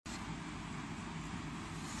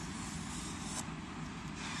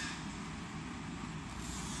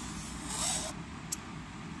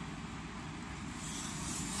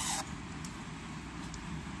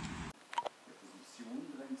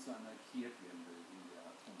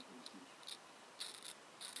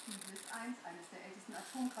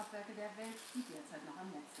Atomkraftwerke der Welt, die derzeit noch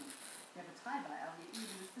am Netz sind. Der Betreiber RWE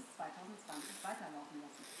will es bis 2020 weiterlaufen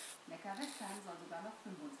lassen. Neckar-Westheim soll sogar noch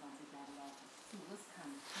 25 Jahre laufen. Zu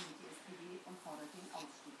riskant, findet die SPD und fordert den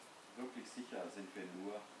Ausstieg. Wirklich sicher sind wir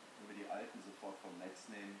nur, wenn wir die Alten sofort vom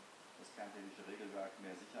Netz nehmen, das kerntechnische Regelwerk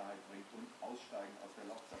mehr Sicherheit bringt und aussteigen aus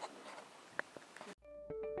der Laufzeitplanung.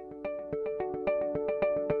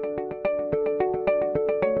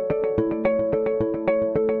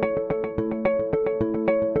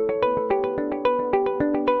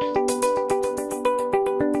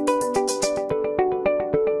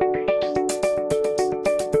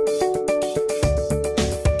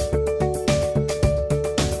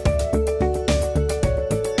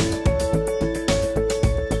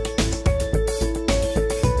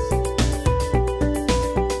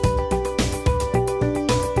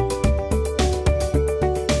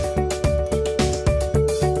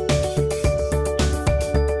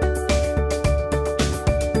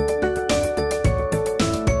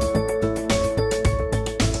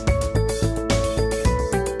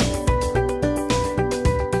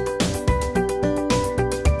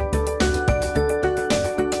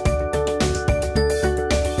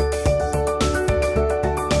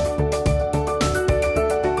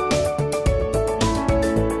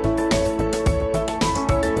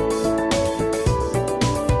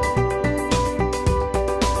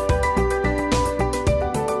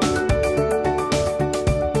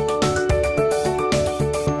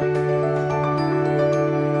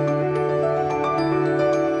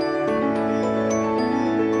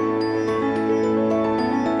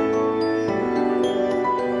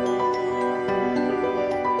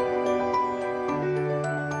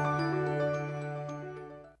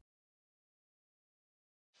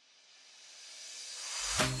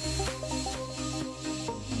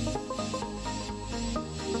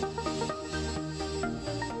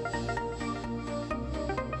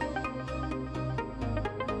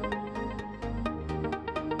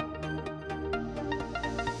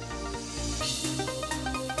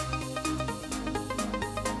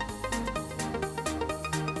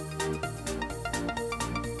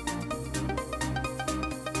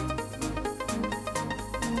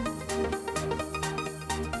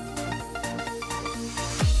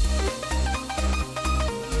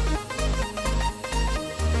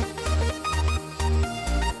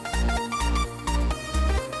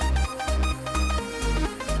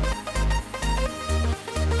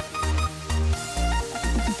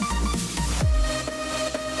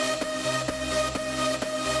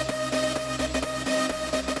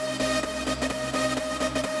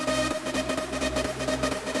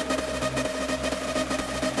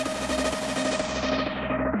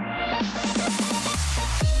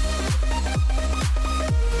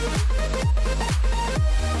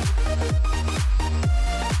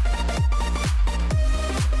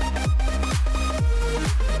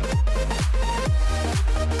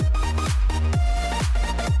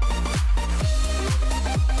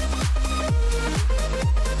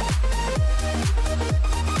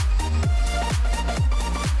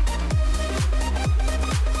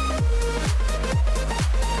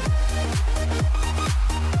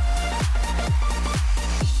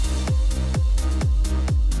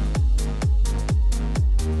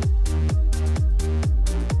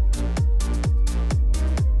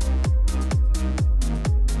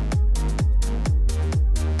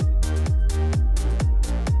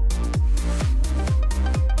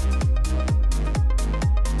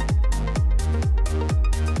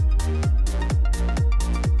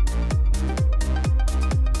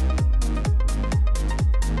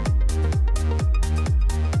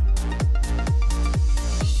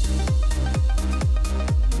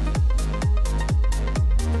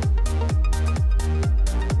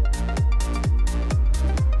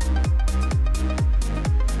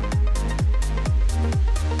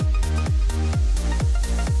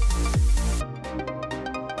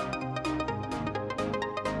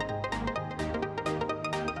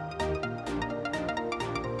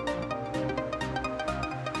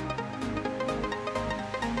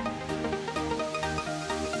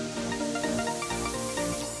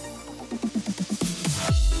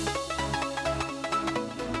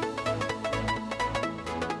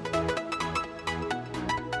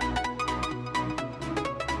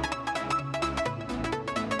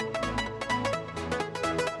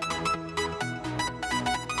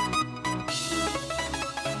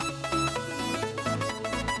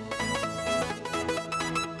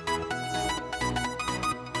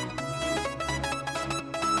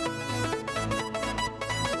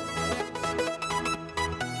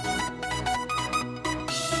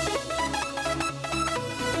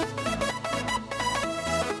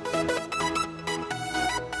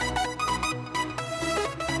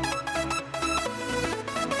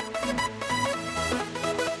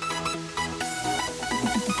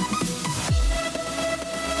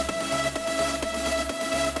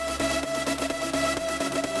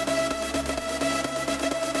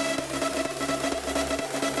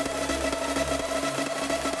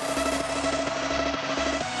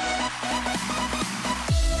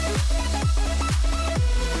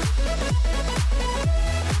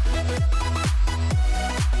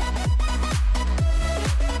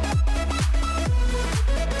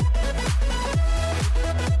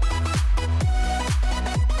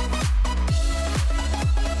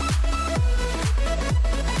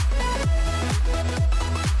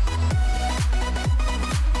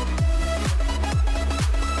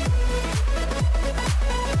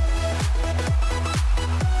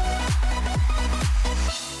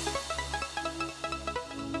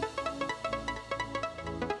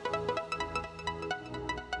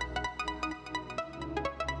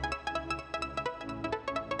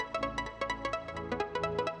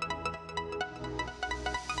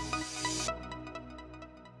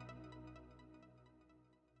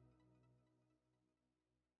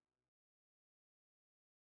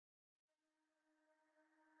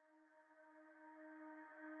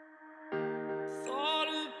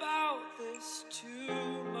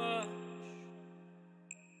 too much.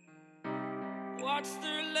 What's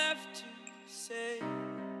there left to say?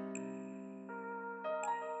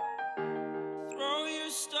 Throw your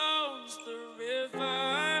stones the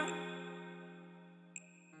river.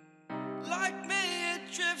 Like me it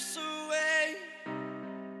drifts away.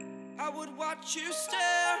 I would watch you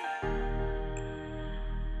stare.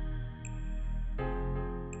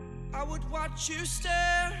 I would watch you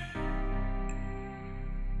stare.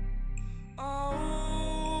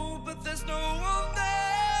 Oh, but there's no one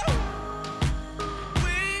there.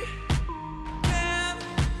 We can't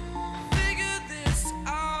figure this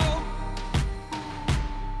out.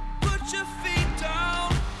 Put your feet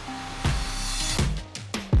down.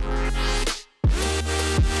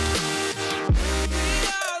 We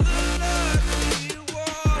are the lucky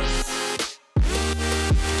ones.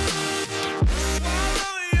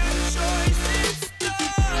 Swallow your choice, it's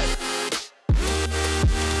done.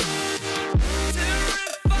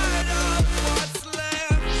 Terrified of what's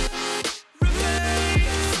left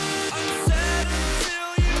remains unsaid until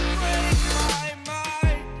you break my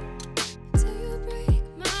mind. Until you break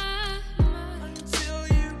my mind. Until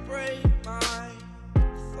you break my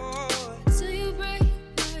thought. Until you break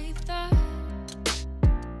my thought.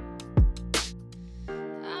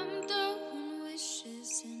 I'm throwing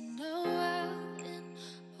wishes in a well in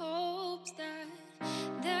hopes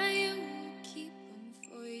that you will keep them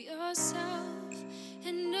for yourself.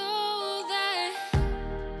 And know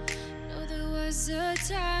there was a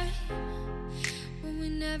time when we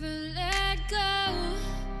never let go,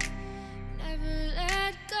 never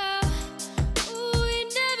let go. Ooh, we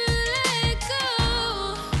never let go.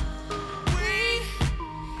 We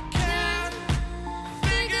can't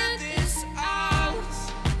figure this out.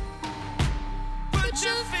 Put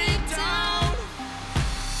your feet down.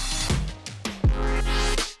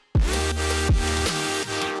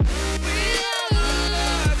 We are the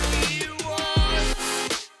lucky ones.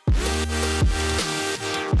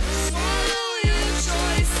 Swallow your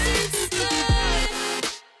choice, it's done.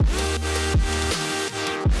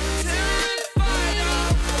 Terrified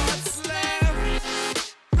of what's left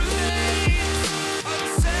remains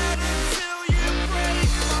unsaid until you break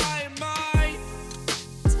my mind.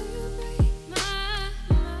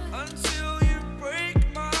 Until you break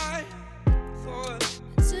my thought.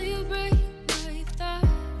 Until you break my thought.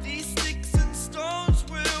 These sticks and stones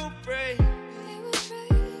will break. They will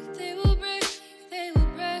break, they will break, they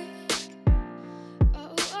will break.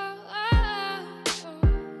 Oh, oh, oh, oh,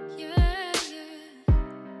 yeah, yeah.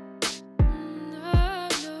 No,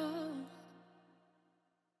 no.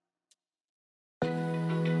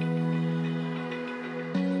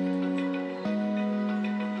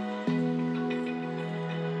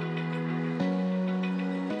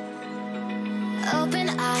 Open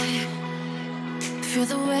eye, feel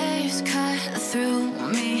the waves cut through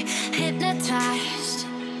me. Hypnotized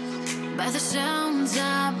by the sounds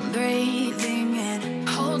I'm breathing in.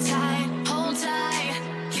 Hold tight,